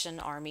Salvation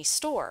Army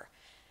store.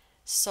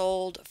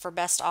 Sold for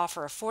best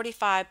offer of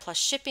 $45 plus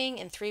shipping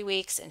in 3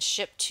 weeks and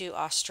shipped to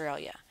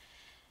Australia.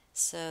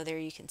 So there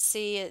you can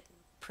see it,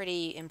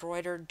 pretty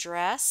embroidered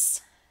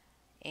dress.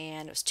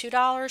 And it was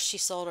 $2. She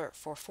sold it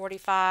for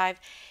 $45.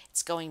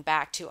 It's going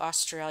back to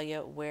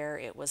Australia where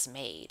it was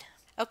made.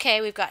 Okay,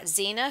 we've got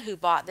Zena who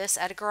bought this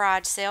at a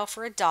garage sale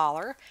for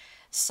 $1.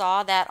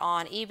 Saw that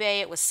on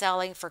eBay it was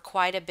selling for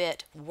quite a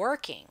bit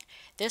working.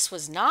 This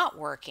was not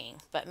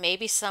working, but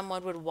maybe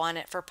someone would want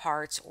it for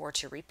parts or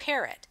to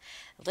repair it.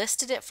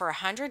 Listed it for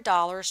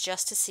 $100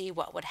 just to see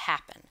what would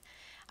happen.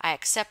 I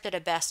accepted a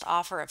best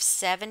offer of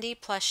 $70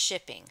 plus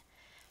shipping.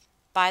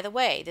 By the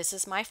way, this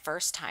is my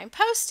first time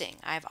posting.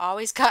 I've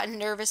always gotten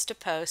nervous to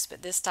post,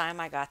 but this time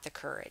I got the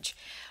courage.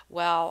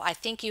 Well, I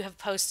think you have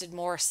posted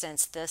more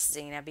since this,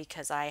 Zena,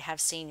 because I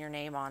have seen your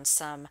name on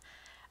some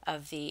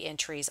of the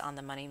entries on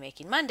the Money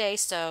Making Monday,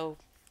 so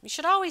you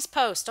should always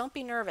post. Don't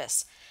be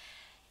nervous.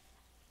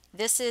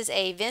 This is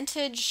a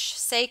vintage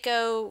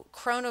Seiko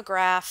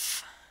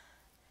chronograph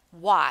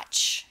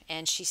watch,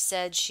 and she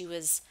said she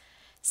was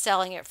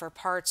selling it for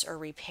parts or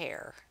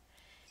repair.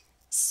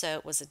 So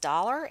it was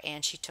 $1,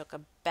 and she took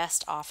a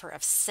best offer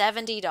of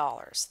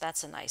 $70.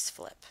 That's a nice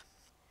flip.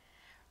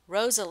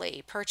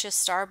 Rosalie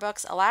purchased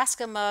Starbucks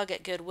Alaska mug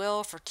at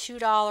Goodwill for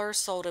 $2,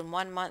 sold in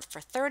 1 month for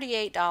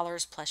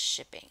 $38 plus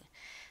shipping.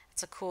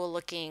 It's a cool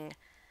looking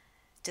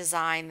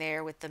design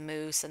there with the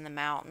moose and the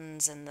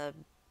mountains and the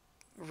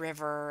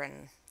river,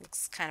 and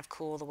looks kind of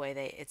cool the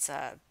way it's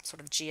sort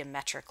of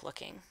geometric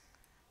looking.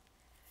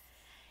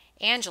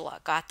 Angela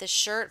got this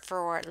shirt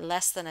for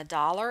less than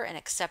 $1 and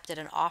accepted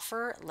an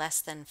offer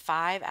less than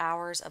 5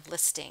 hours of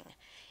listing.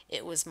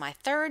 It was my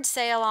third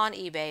sale on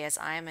eBay as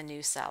I am a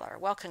new seller.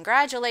 Well,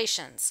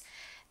 congratulations.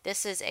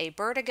 This is a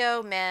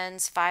Vertigo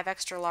men's 5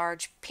 extra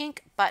large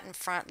pink button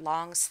front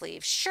long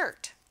sleeve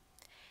shirt.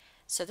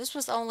 So this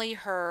was only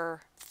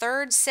her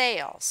third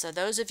sale. So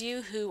those of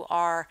you who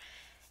are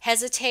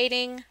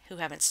hesitating, who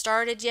haven't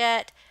started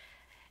yet,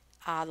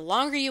 the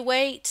longer you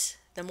wait,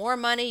 the more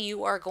money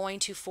you are going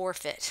to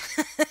forfeit.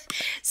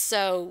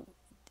 So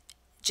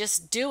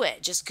just do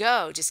it. Just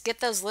go. Just get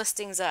those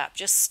listings up.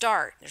 Just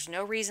start. There's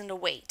no reason to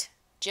wait.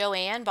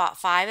 Joanne bought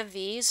 5 of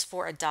these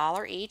for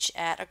 $1 each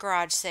at a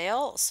garage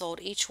sale.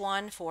 Sold each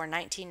one for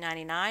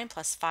 $19.99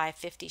 plus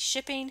 $5.50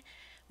 shipping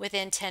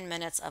within 10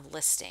 minutes of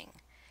listing.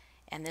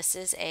 And this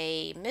is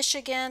a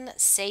Michigan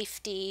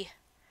safety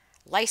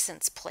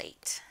license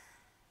plate.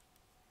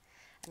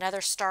 Another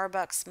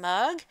Starbucks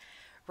mug.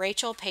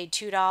 Rachel paid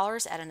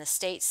 $2 at an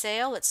estate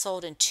sale. It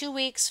sold in 2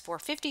 weeks for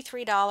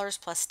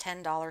 $53 plus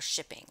 $10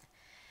 shipping.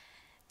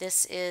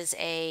 This is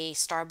a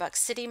Starbucks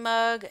City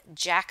mug,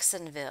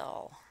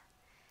 Jacksonville.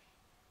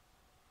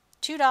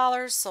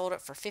 $2, sold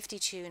it for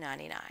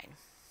 $52.99.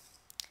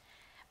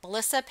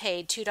 Melissa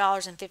paid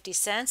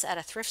 $2.50 at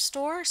a thrift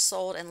store,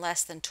 sold in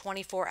less than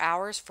 24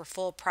 hours for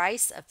full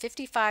price of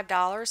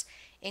 $55,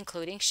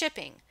 including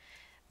shipping.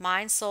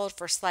 Mine sold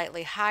for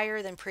slightly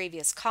higher than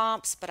previous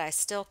comps, but I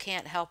still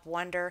can't help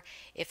wonder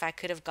if I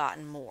could have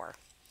gotten more.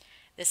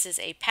 This is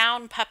a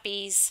Pound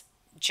Puppies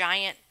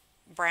giant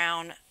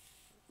brown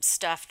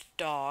stuffed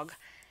dog.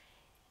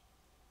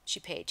 She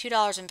paid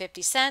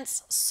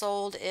 $2.50,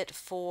 sold it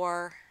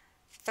for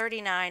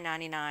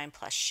 $39.99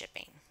 plus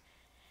shipping.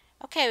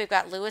 Okay, we've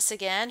got Lewis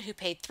again, who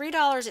paid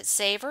 $3 at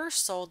Savor,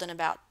 sold in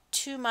about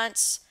 2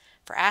 months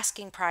for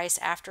asking price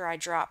after I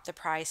dropped the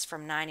price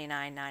from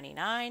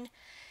 $99.99.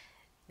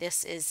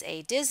 This is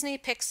a Disney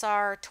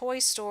Pixar Toy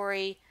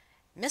Story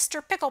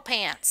Mr. Pickle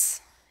Pants.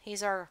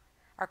 He's our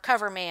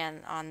cover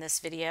man on this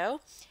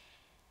video.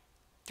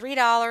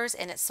 $3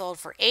 and it sold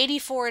for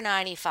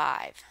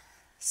 $84.95.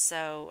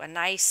 So a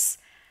nice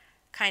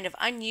kind of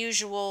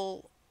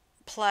unusual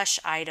plush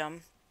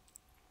item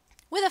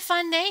with a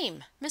fun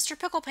name, Mr.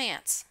 Pickle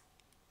Pants.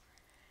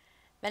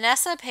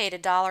 Vanessa paid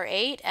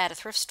 $1.08 at a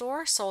thrift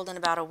store, sold in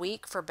about a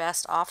week for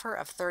best offer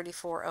of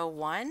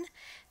 $34.01.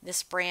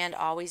 This brand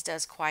always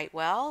does quite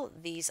well.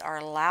 These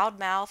are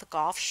loudmouth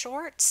golf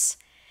shorts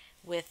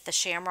with the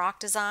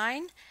shamrock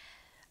design.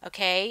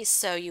 Okay,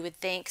 so you would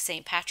think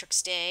St.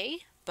 Patrick's Day,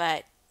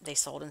 but they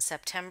sold in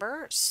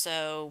September,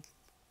 so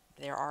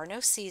there are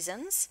no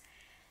seasons.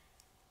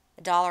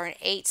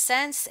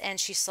 $1.08, and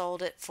she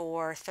sold it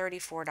for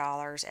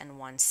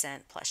 $34.01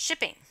 plus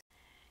shipping.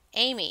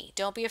 Amy,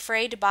 don't be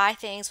afraid to buy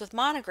things with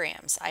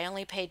monograms. I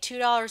only paid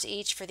 $2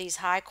 each for these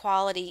high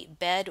quality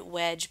bed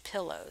wedge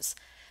pillows.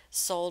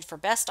 Sold for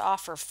best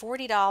offer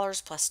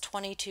 $40 plus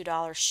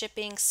 $22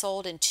 shipping,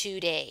 sold in 2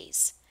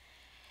 days.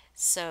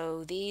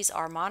 So these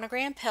are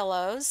monogram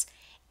pillows,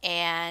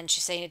 and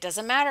she's saying it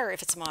doesn't matter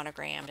if it's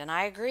monogrammed, and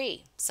I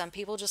agree. Some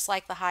people just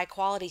like the high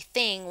quality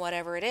thing,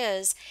 whatever it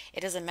is.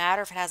 It doesn't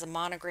matter if it has a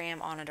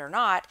monogram on it or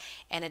not,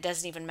 and it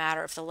doesn't even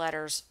matter if the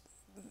letters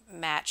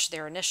match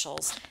their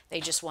initials.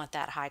 They just want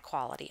that high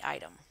quality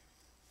item.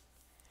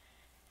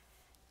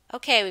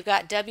 Okay, we've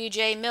got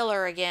W.J.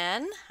 Miller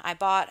again. I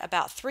bought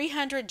about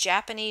 300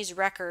 Japanese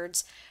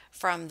records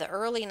from the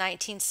early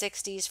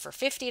 1960s for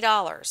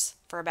 $50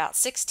 for about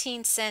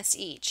 16 cents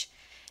each.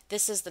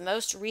 This is the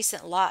most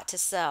recent lot to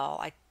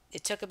sell.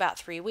 It took about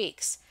 3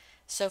 weeks.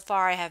 So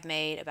far I have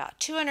made about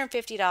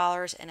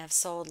 $250 and have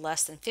sold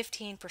less than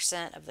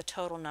 15% of the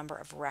total number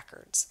of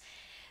records.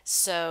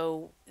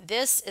 So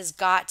this has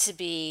got to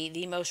be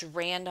the most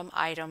random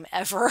item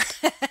ever.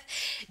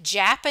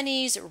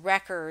 Japanese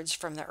records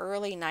from the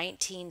early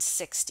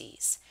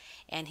 1960s.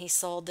 And he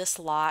sold this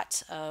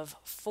lot of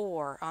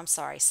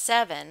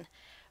 7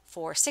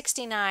 for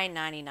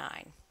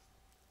 $69.99.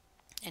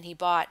 And he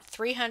bought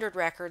 300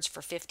 records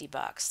for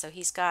 $50. So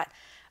he's got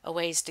a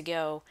ways to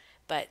go,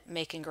 but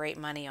making great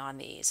money on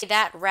these.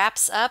 That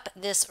wraps up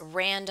this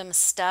random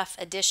stuff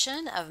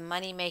edition of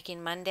Money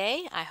Making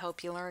Monday. I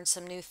hope you learned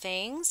some new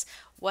things.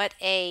 What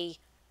a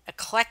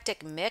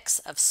eclectic mix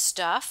of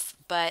stuff,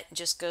 but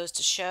just goes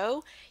to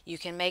show you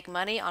can make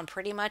money on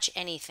pretty much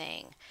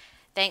anything.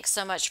 Thanks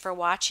so much for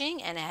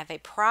watching, and have a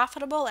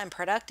profitable and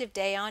productive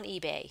day on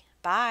eBay.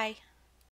 Bye.